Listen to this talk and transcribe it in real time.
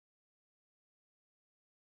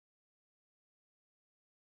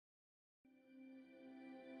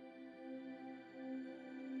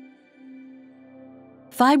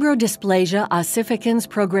Fibrodysplasia ossificans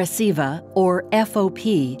progressiva, or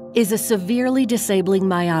FOP, is a severely disabling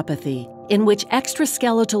myopathy in which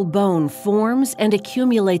extraskeletal bone forms and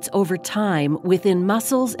accumulates over time within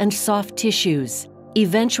muscles and soft tissues,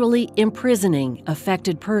 eventually imprisoning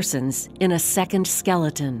affected persons in a second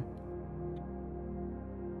skeleton.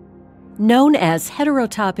 Known as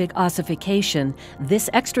heterotopic ossification, this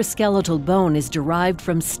extraskeletal bone is derived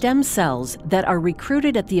from stem cells that are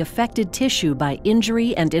recruited at the affected tissue by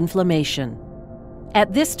injury and inflammation.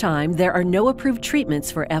 At this time, there are no approved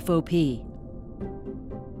treatments for FOP.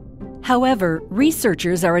 However,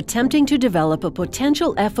 researchers are attempting to develop a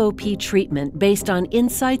potential FOP treatment based on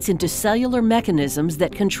insights into cellular mechanisms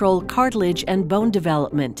that control cartilage and bone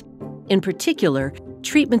development. In particular,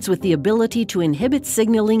 treatments with the ability to inhibit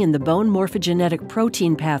signaling in the bone morphogenetic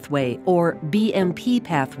protein pathway, or BMP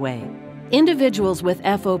pathway. Individuals with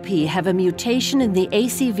FOP have a mutation in the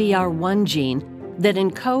ACVR1 gene that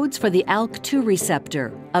encodes for the ALK2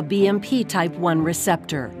 receptor, a BMP type 1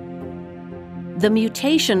 receptor. The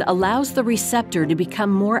mutation allows the receptor to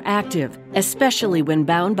become more active, especially when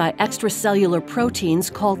bound by extracellular proteins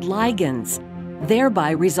called ligands,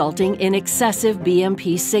 thereby resulting in excessive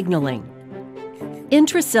BMP signaling.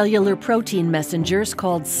 Intracellular protein messengers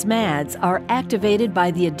called SMADs are activated by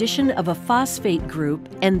the addition of a phosphate group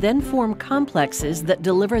and then form complexes that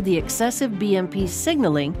deliver the excessive BMP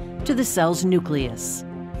signaling to the cell's nucleus.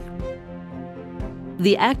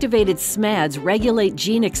 The activated SMADs regulate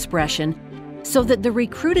gene expression so that the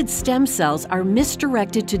recruited stem cells are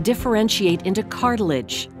misdirected to differentiate into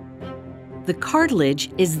cartilage. The cartilage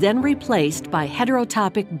is then replaced by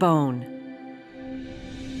heterotopic bone.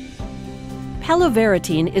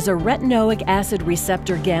 Palovarotene is a retinoic acid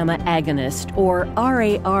receptor gamma agonist, or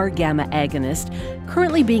RAR-gamma agonist,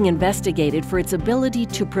 currently being investigated for its ability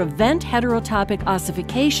to prevent heterotopic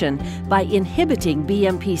ossification by inhibiting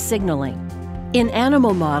BMP signaling. In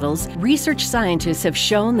animal models, research scientists have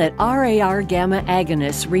shown that RAR-gamma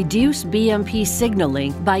agonists reduce BMP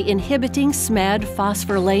signaling by inhibiting SMAD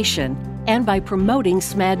phosphorylation and by promoting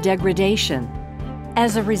SMAD degradation.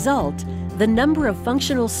 As a result, the number of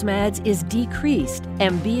functional SMADs is decreased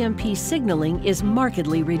and BMP signaling is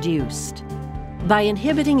markedly reduced. By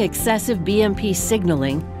inhibiting excessive BMP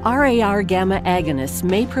signaling, RAR-gamma agonists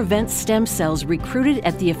may prevent stem cells recruited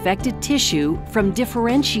at the affected tissue from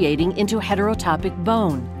differentiating into heterotopic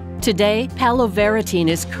bone. Today, palovarotene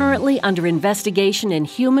is currently under investigation in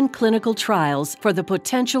human clinical trials for the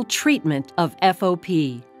potential treatment of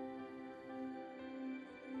FOP.